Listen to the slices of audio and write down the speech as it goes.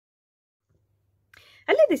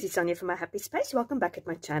Hello, this is Sonja from My Happy Space. Welcome back at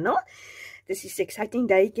my channel. This is an exciting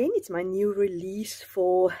day again. It's my new release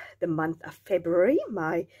for the month of February.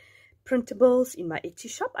 My printables in my Etsy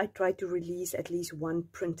shop. I try to release at least one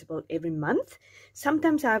printable every month.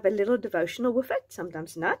 Sometimes I have a little devotional with it,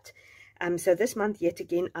 sometimes not. So this month, yet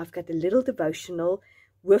again, I've got a little devotional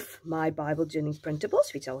with my Bible journaling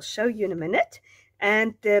printables, which I'll show you in a minute.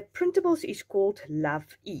 And the printables is called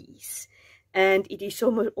Love Is. And it is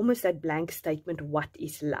almost that blank statement, what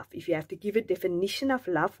is love? If you have to give a definition of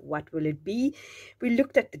love, what will it be? We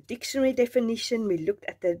looked at the dictionary definition. We looked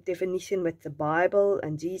at the definition with the Bible.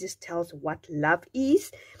 And Jesus tells what love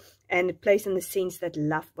is. And it plays in the sense that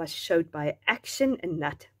love was showed by action and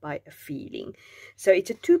not by a feeling. So it's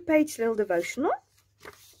a 2-page little devotional.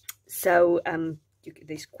 So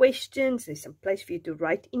there's questions. There's some place for you to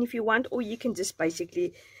write in if you want. Or you can just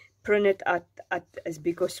basically print it at as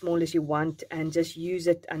big or small as you want and just use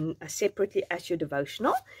it separately as your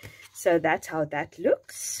devotional. So that's how that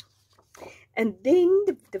looks. And then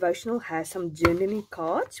the devotional has some journaling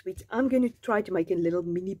cards, which I'm going to try to make a little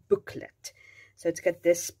mini booklet. So it's got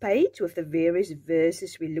this page with the various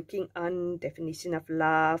verses we're looking on, definition of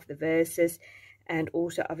love, the verses, and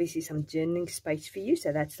also obviously some journaling space for you.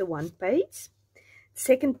 So that's the one page.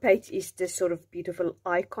 Second page is the sort of beautiful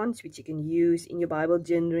icons which you can use in your Bible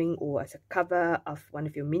journaling or as a cover of one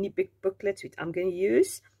of your mini big booklets, which I'm going to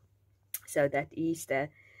use. So that is the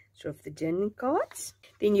sort of the journaling cards.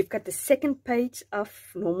 Then you've got the second page of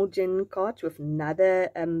normal journaling cards with another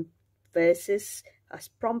verses as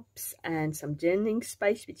prompts and some journaling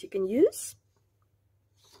space which you can use.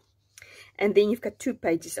 And then you've got 2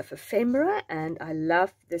 pages of ephemera, and I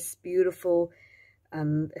love this beautiful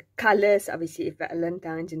colors. Obviously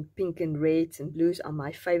Valentine's and pink and reds and blues are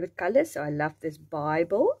my favorite colors, so I love this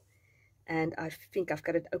Bible. And I think I've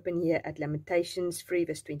got it open here at Lamentations 3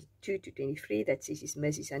 verse 22 to 23 that says his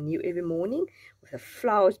mercies are new every morning, with the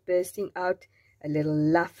flowers bursting out, a little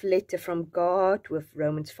love letter from God with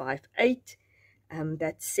Romans 5:8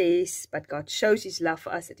 that says, but God shows his love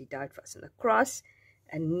for us that he died for us on the cross.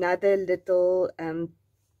 Another little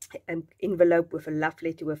envelope with a love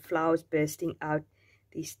letter with flowers bursting out.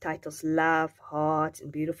 These titles, love, hearts,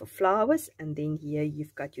 and beautiful flowers. And then here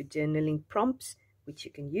you've got your journaling prompts, which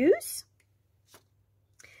you can use.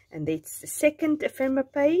 And that's the second ephemera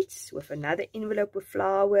page with another envelope with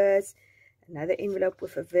flowers, another envelope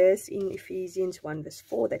with a verse in Ephesians 1 verse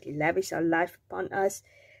 4 that he lavished our life upon us.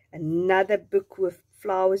 Another book with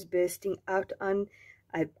flowers bursting out on.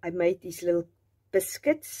 I made these little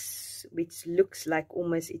biscuits, which looks like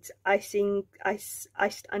almost it's iced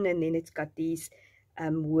on, and then it's got these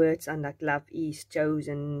words on, like love is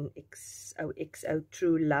chosen, XOXO,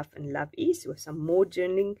 true love, and love is, with some more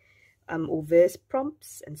journaling or verse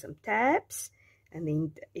prompts and some tabs. And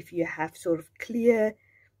then if you have sort of clear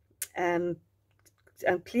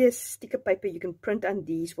sticker paper, you can print on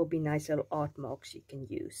these. Will be nice little art marks you can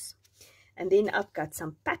use. And then I've got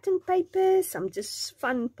some pattern paper, some just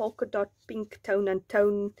fun polka dot pink tone and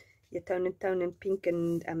tone, tone and pink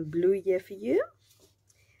and blue here for you.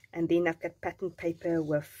 And then I've got pattern paper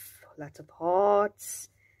with lots of hearts.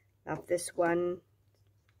 Love this one.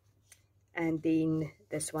 And then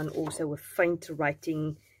this one also with faint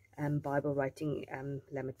writing, Bible writing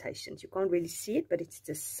lamentations. You can't really see it, but it's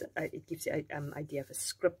just it gives you an idea of a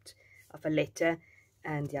script of a letter.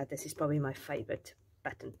 And yeah, this is probably my favorite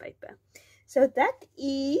pattern paper. So that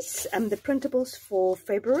is the printables for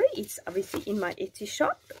February. It's obviously in my Etsy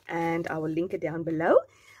shop, and I will link it down below.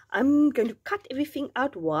 I'm going to cut everything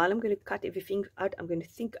out. While I'm going to cut everything out, I'm going to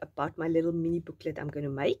think about my little mini booklet I'm going to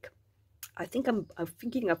make. I think I'm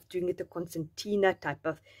thinking of doing it a concertina type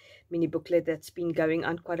of mini booklet that's been going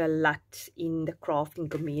on quite a lot in the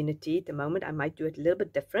crafting community at the moment. I might do it a little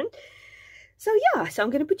bit different. So yeah, so I'm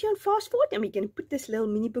going to put you on fast forward, and we're going to put this little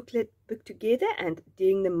mini book together. And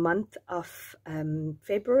during the month of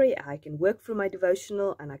February, I can work through my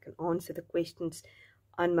devotional and I can answer the questions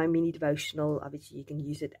on my mini devotional. Obviously, you can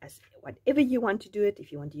use it as whatever you want to do it.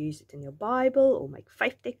 If you want to use it in your Bible or make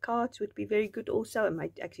faith deck cards, would be very good also. I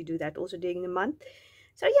might actually do that also during the month.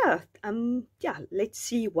 So yeah, let's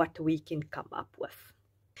see what we can come up with.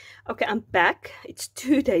 Okay, I'm back. It's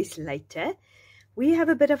 2 days later. We have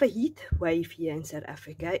a bit of a heat wave here in South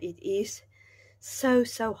Africa. It is so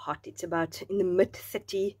hot. It's about in the mid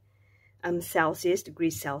 30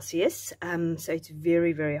 degrees Celsius. So it's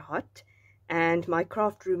very hot. And my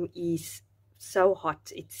craft room is so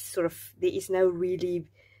hot. It's sort of, there is no really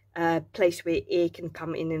place where air can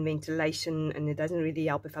come in and ventilation, and it doesn't really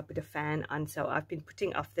help if I put a fan on. So I've been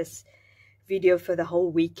putting off this video for the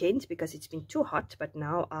whole weekend because it's been too hot, but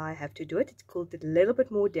now I have to do it. It's cooled it a little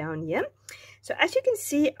bit more down here. So as you can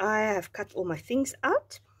see, I have cut all my things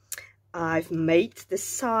out. I've made the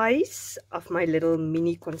size of my little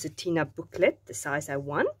mini concertina booklet, the size I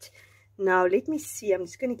want. Now let me see, I'm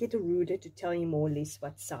just going to get a ruler to tell you more or less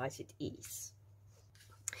what size it is.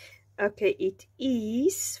 Okay, it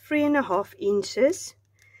is 3.5 inches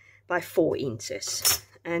by 4 inches.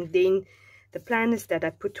 And then the plan is that I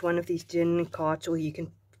put one of these journaling cards, or you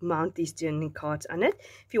can mount these journaling cards on it.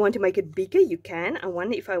 If you want to make it bigger, you can. I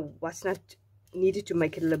wonder if I was not needed to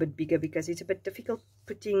make it a little bit bigger because it's a bit difficult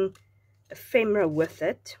putting ephemera with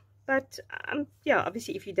it. But yeah,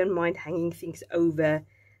 obviously if you don't mind hanging things over,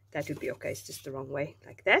 that would be okay. It's just the wrong way,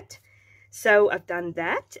 like that. So I've done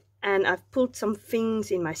that, and I've pulled some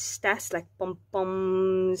things in my stash like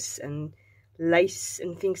pom-poms and lace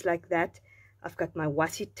and things like that. I've got my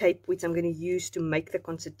washi tape, which I'm going to use to make the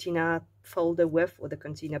concertina folder with, or the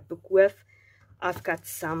concertina book with. I've got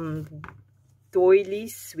some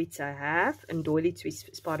doilies, which I have, and doilies which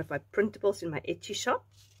is part of my printables in my Etsy shop.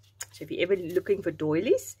 So if you're ever looking for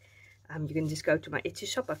doilies, you can just go to my Etsy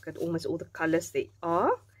shop. I've got almost all the colors there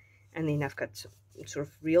are. And then I've got some sort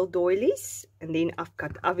of real doilies. And then I've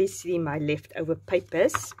got obviously my leftover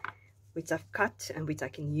papers, which I've cut and which I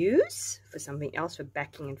can use for something else, for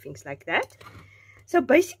backing and things like that. So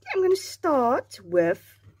basically I'm going to start with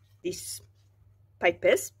these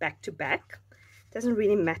papers back to back. Doesn't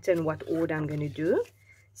really matter in what order I'm going to do.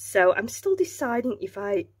 So I'm still deciding if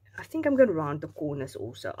I think I'm going to round the corners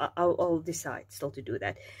also. I'll decide still to do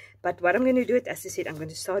that. But what I'm going to do, it, as I said, I'm going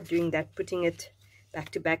to start doing that, putting it back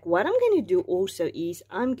to back. What I'm going to do also is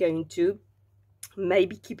I'm going to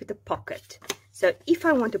maybe keep it a pocket. So if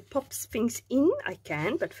I want to pop things in, I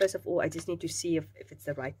can. But first of all, I just need to see if it's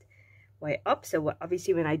the right way up. So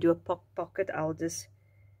obviously when I do a pocket, I'll just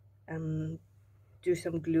do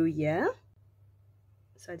some glue here.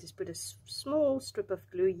 So I just put a small strip of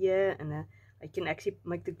glue here, and I can actually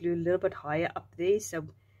make the glue a little bit higher up there, so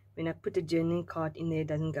when I put a journaling card in there, it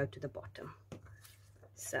doesn't go to the bottom.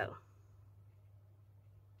 So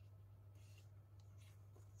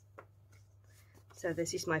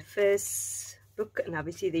this is my first book, and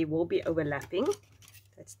obviously there will be overlapping.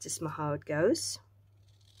 That's just how it goes.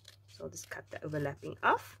 So I'll just cut the overlapping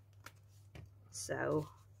off. So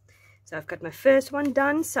I've got my first one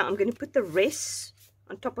done, so I'm going to put the rest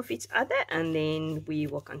on top of each other, and then we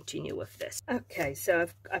will continue with this. Okay, so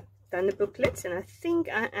I've done the booklets, and I think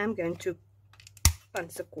I am going to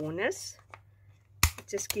punch the corners. It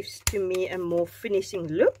just gives to me a more finishing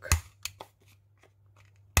look.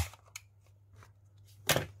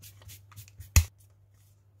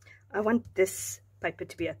 I want this paper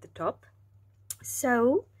to be at the top.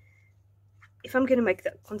 So if I'm going to make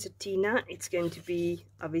the concertina, it's going to be,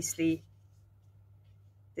 obviously,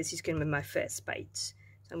 this is going to be my first page.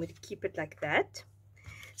 So I'm going to keep it like that.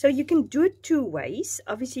 So you can do it two ways.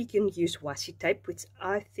 Obviously you can use washi tape, which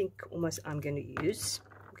I think almost I'm going to use.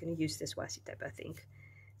 I'm going to use this washi tape, I think.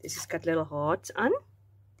 This has got little hearts on.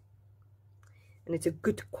 And it's a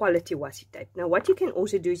good quality washi tape. Now what you can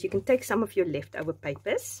also do is you can take some of your leftover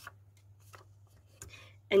papers,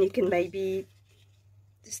 and you can maybe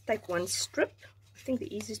just take one strip. I think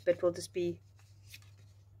the easiest bit will just be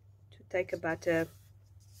to take about a,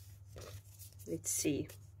 let's see,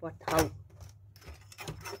 how, a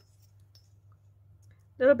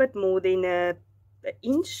little bit more than an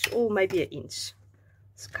inch, or maybe an inch.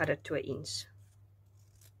 Let's cut it to an inch.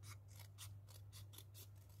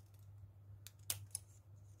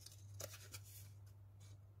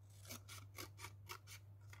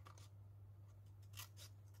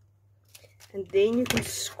 And then you can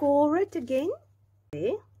score it again.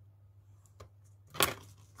 There.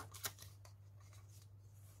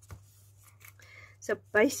 So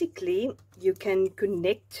basically you can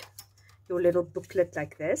connect your little booklet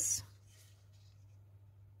like this.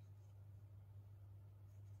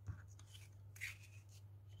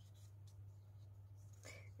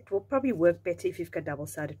 It will probably work better if you've got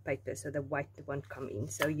double-sided paper, so the white won't come in.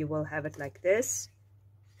 So you will have it like this,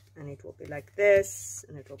 and it will be like this,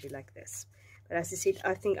 and it will be like this. But as I said,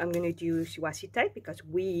 I think I'm going to use washi tape, because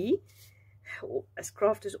we as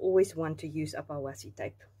crafters always want to use up our washi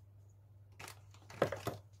tape.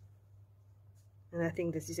 And I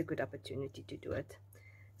think this is a good opportunity to do it.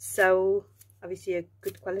 So obviously a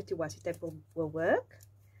good quality washi tape will work.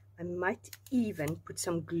 I might even put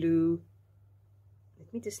some glue.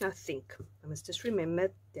 Let me just now think. I must just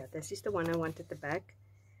remember, yeah, this is the one I want at the back.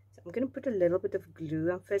 So I'm going to put a little bit of glue.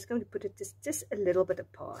 I'm first going to put it just a little bit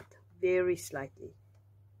apart, very slightly,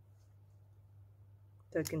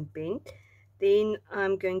 so it can bend. Then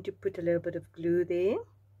I'm going to put a little bit of glue there.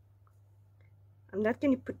 I'm not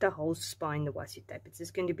going to put the whole spine the washi tape. It's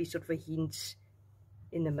just going to be sort of a hinge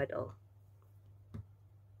in the middle.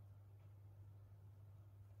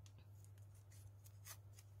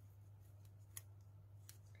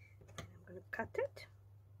 I'm going to cut it.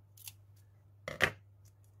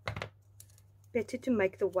 Better to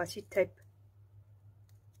make the washi tape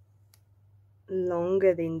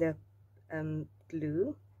longer than the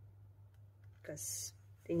glue, because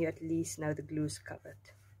then you at least know the glue is covered.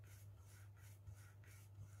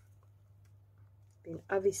 Then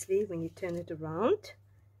obviously when you turn it around,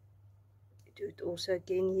 you do it also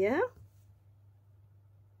again here.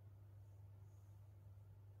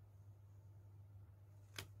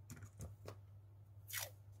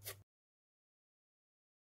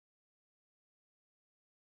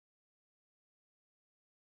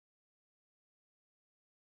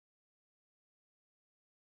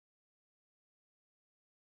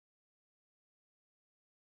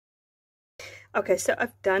 Okay, so I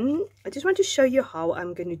just want to show you how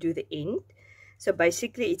I'm going to do the end. So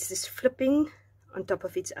basically it's just flipping on top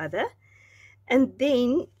of each other, and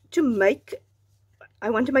then I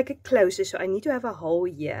want to make it closer, so I need to have a hole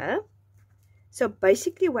here. So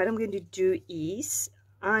basically what I'm going to do is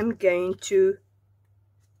I'm going to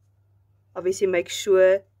obviously make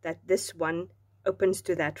sure that this one opens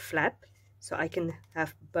to that flap, so I can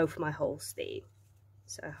have both my holes there.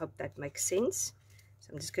 So I hope that makes sense.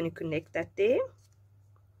 So I'm just going to connect that there.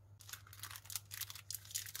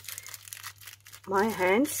 My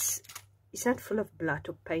hands is not full of blood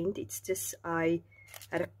or paint, it's just I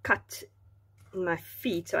had a cut in my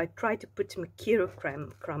feet, so I tried to put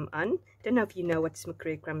crumb on. I don't know if you know what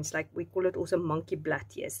crumb is like. We call it also monkey blood.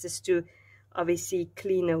 Yes, just to obviously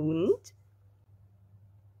clean a wound.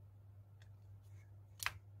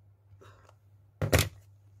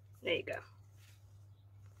 There you go.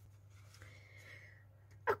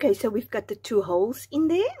 Okay, so we've got the 2 holes in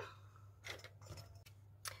there.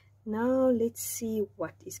 Now let's see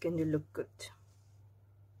what is going to look good.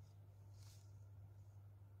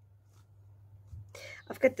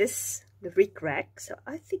 I've got this rick rack, so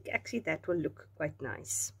I think actually that will look quite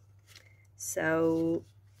nice. So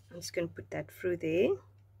I'm just going to put that through there.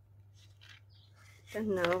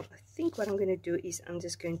 And now I think what I'm going to do is I'm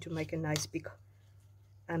just going to make a nice big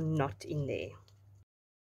knot in there.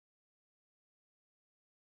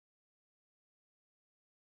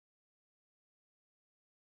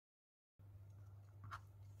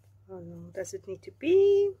 How long does it need to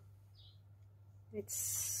be?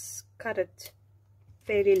 Let's cut it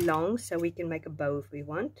fairly long so we can make a bow if we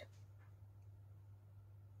want.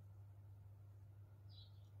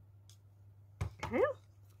 Okay.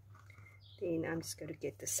 Then I'm just going to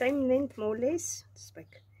get the same length more or less. Just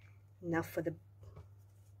make enough for the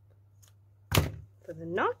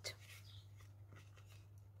knot.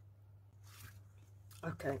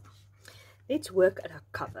 Okay, let's work at our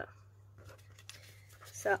cover.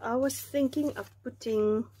 So I was thinking of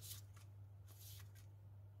putting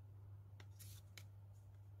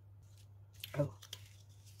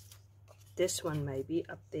this one maybe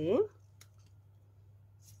up there,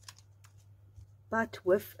 but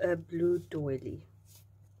with a blue doily.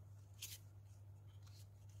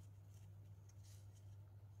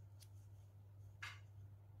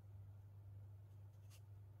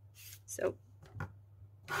 So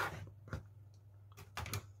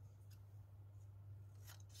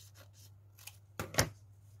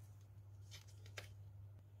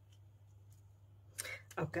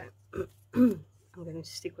okay, I'm going to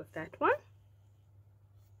stick with that one.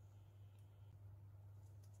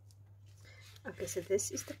 Okay, so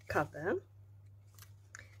this is the cover.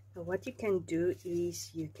 Now what you can do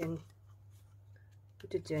is you can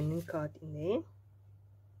put a journaling card in there.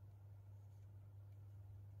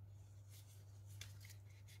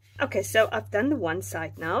 Okay, so I've done the one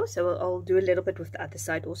side now, so I'll do a little bit with the other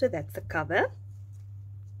side also. That's the cover.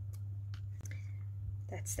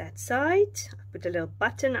 That's that side. I put a little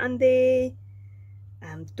button on there,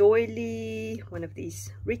 doily, one of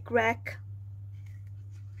these rick-rack,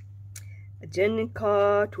 a journaling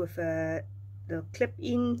card with a little clip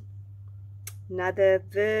in, another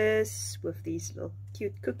verse with these little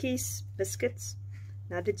cute cookies, biscuits,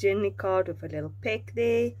 another journaling card with a little peg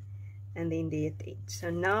there, and then there at the end. So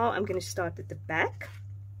now I'm going to start at the back.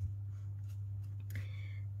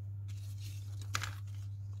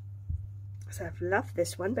 So I've loved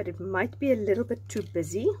this one, but it might be a little bit too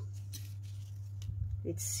busy.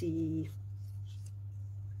 Let's see,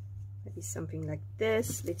 maybe something like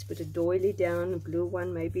this. Let's put a doily down, a blue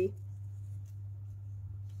one maybe.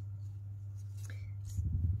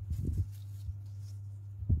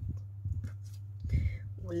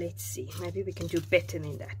 Well, let's see, maybe we can do better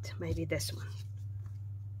than that. Maybe this one.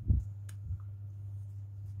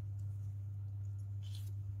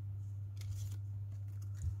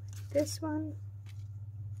 This one,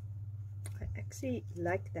 I actually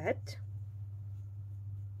like that.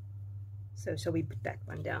 So we put that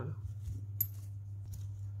one down.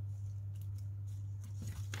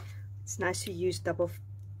 It's nice to use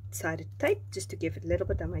double-sided tape just to give it a little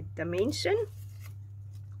bit of my dimension.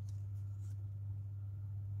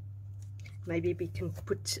 Maybe we can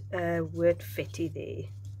put a word fetty there.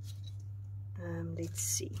 Let's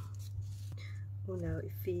see. Oh no,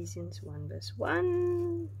 Ephesians 1 verse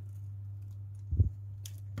 1.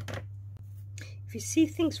 If you see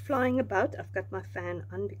things flying about, I've got my fan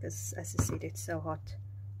on because, as I said, it's so hot.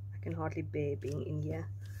 I can hardly bear being in here.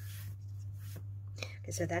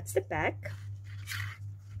 Okay, so that's the back.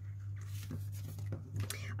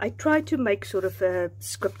 I try to make sort of a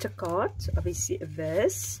scripture card, obviously a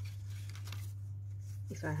verse.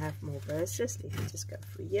 If I have more verses, let me just go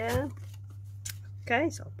through here. Okay,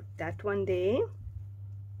 so I'll put that one there.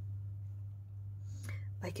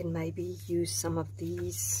 I can maybe use some of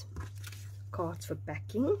these cards for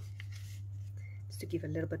backing, just to give a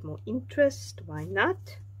little bit more interest. Why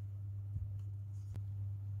not?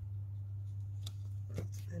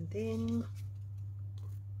 And then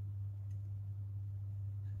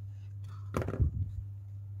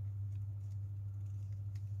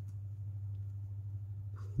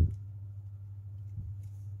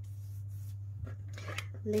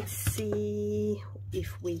let's see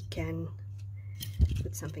if we can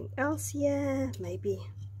put something else here, maybe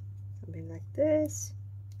something like this.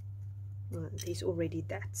 Well, there's already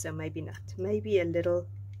that, so maybe not. Maybe a little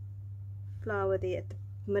flower there at the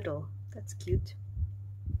middle. That's cute.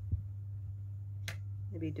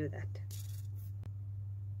 Maybe do that.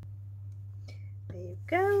 There you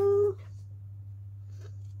go.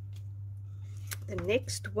 The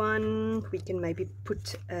next one, we can maybe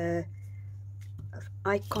put a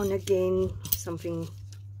icon again, something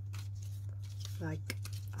like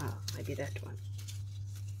maybe that one.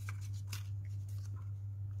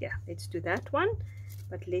 Yeah, let's do that one,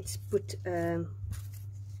 but let's put okay,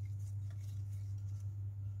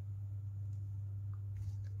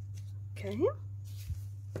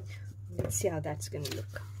 let's see how that's going to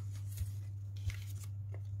look.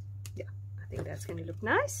 Yeah, I think that's going to look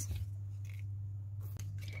nice.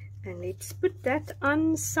 And let's put that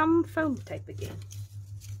on some foam tape again.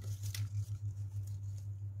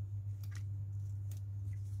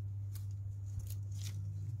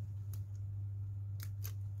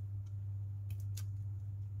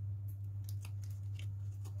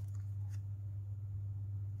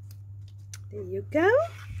 There you go.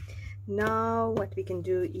 Now what we can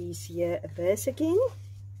do is here a verse again.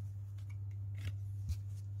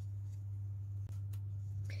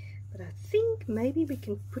 But I think maybe we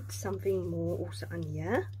can put something more also on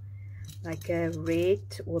here, like a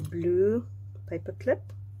red or blue paper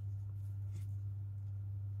clip.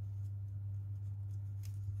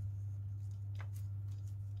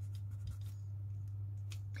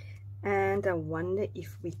 And I wonder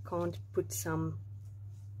if we can't put some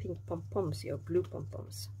pink pom-poms here, or blue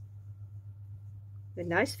pom-poms. The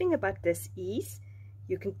nice thing about this is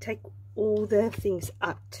you can take all the things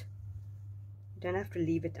out. You don't have to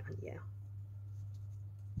leave it on here.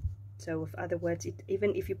 So with other words,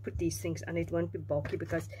 even if you put these things on, it won't be bulky,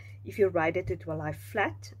 because if you write it, it will lie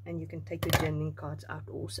flat, and you can take your journaling cards out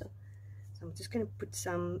also. So I'm just going to put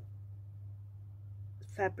some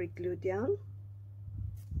fabric glue down.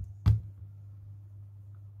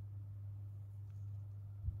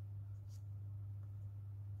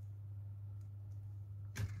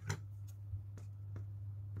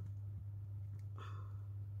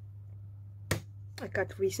 I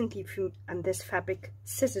got recently from this fabric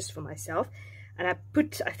scissors for myself, and I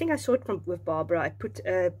think I saw it with Barbara. I put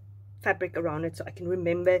fabric around it so I can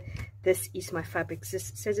remember this is my fabric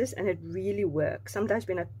scissors, and it really works. Sometimes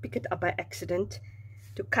when I pick it up by accident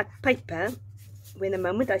to cut paper, when the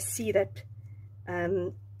moment I see that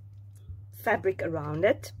fabric around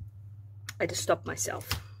it, I just stop myself.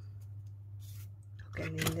 Okay,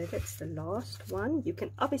 and then that's the last one. You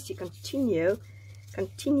can obviously continue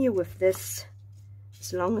with this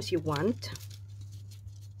as long as you want.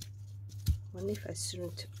 I wonder if I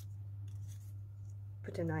shouldn't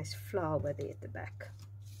put a nice flower there at the back.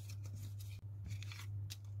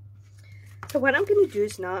 So what I'm going to do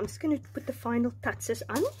is now I'm just going to put the final touches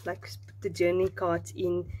on, like put the journaling cards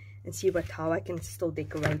in and see how I can still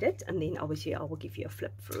decorate it, and then obviously I will give you a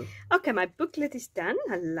flip through. Okay, my booklet is done.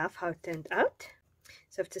 I love how it turned out.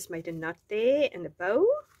 So I've just made a knot there and a bow.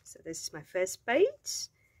 So this is my first page.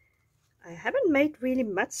 I haven't made really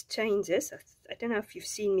much changes. I don't know if you've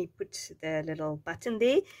seen me put the little button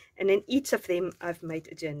there, and then each of them I've made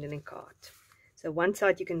a journaling card. So one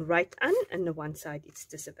side you can write on, and the one side it's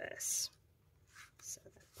just a verse. So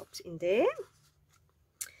that pops in there.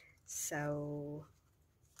 So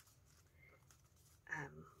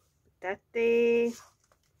put that there.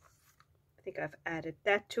 I think I've added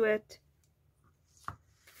that to it.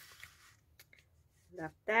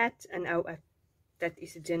 Love that. And now that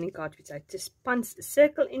is a journaling card which I just punched a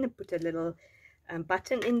circle in and put a little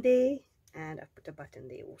button in there, and I've put a button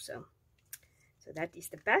there also. So that is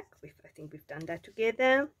the back. I think we've done that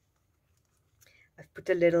together. I've put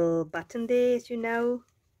a little button there, as you know.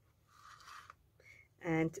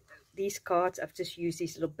 And these cards, I've just used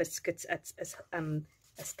these little biscuits as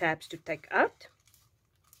tabs to take out.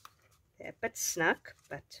 They're a bit snug,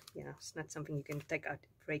 but you know, it's not something you can take out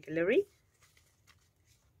regularly.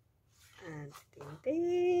 And then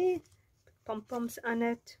there, put pom-poms on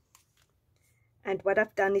it. And what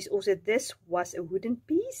I've done is also, this was a wooden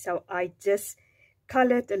piece, so I just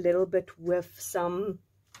colored a little bit with some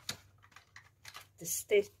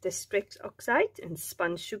distress oxide and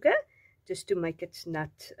spun sugar, just to make it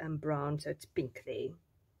not brown, so it's pink there.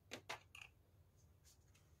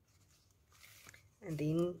 And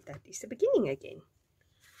then that is the beginning again.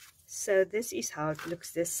 So this is how it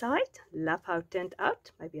looks this side. Love how it turned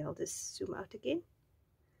out. Maybe I'll just zoom out again.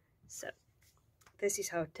 So this is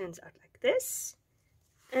how it turns out, like this.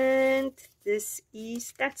 And this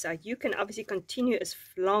is that side. You can obviously continue as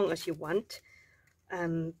long as you want.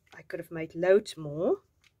 I could have made loads more.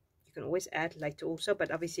 You can always add later also, but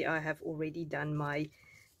obviously I have already done my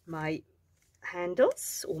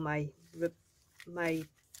handles, or my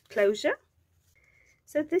closure.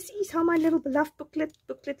 So this is how my little beloved booklet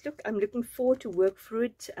look. I'm looking forward to work through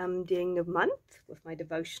it during the month with my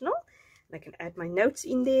devotional. And I can add my notes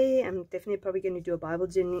in there. I'm definitely probably going to do a Bible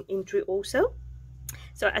journal entry also.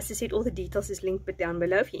 So as I said, all the details is linked down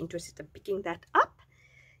below if you're interested in picking that up.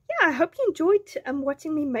 Yeah, I hope you enjoyed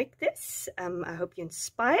watching me make this. I hope you're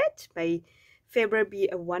inspired. May February be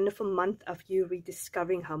a wonderful month of you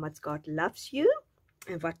rediscovering how much God loves you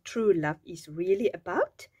and what true love is really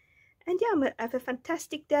about. And yeah, have a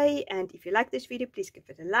fantastic day. And if you like this video, please give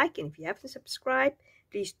it a like. And if you haven't subscribed,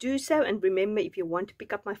 please do so. And remember, if you want to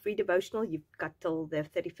pick up my free devotional, you've got till the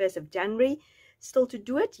 31st of January still to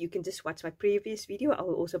do it. You can just watch my previous video. I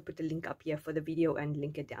will also put a link up here for the video and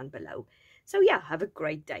link it down below. So yeah, have a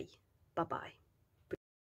great day. Bye-bye.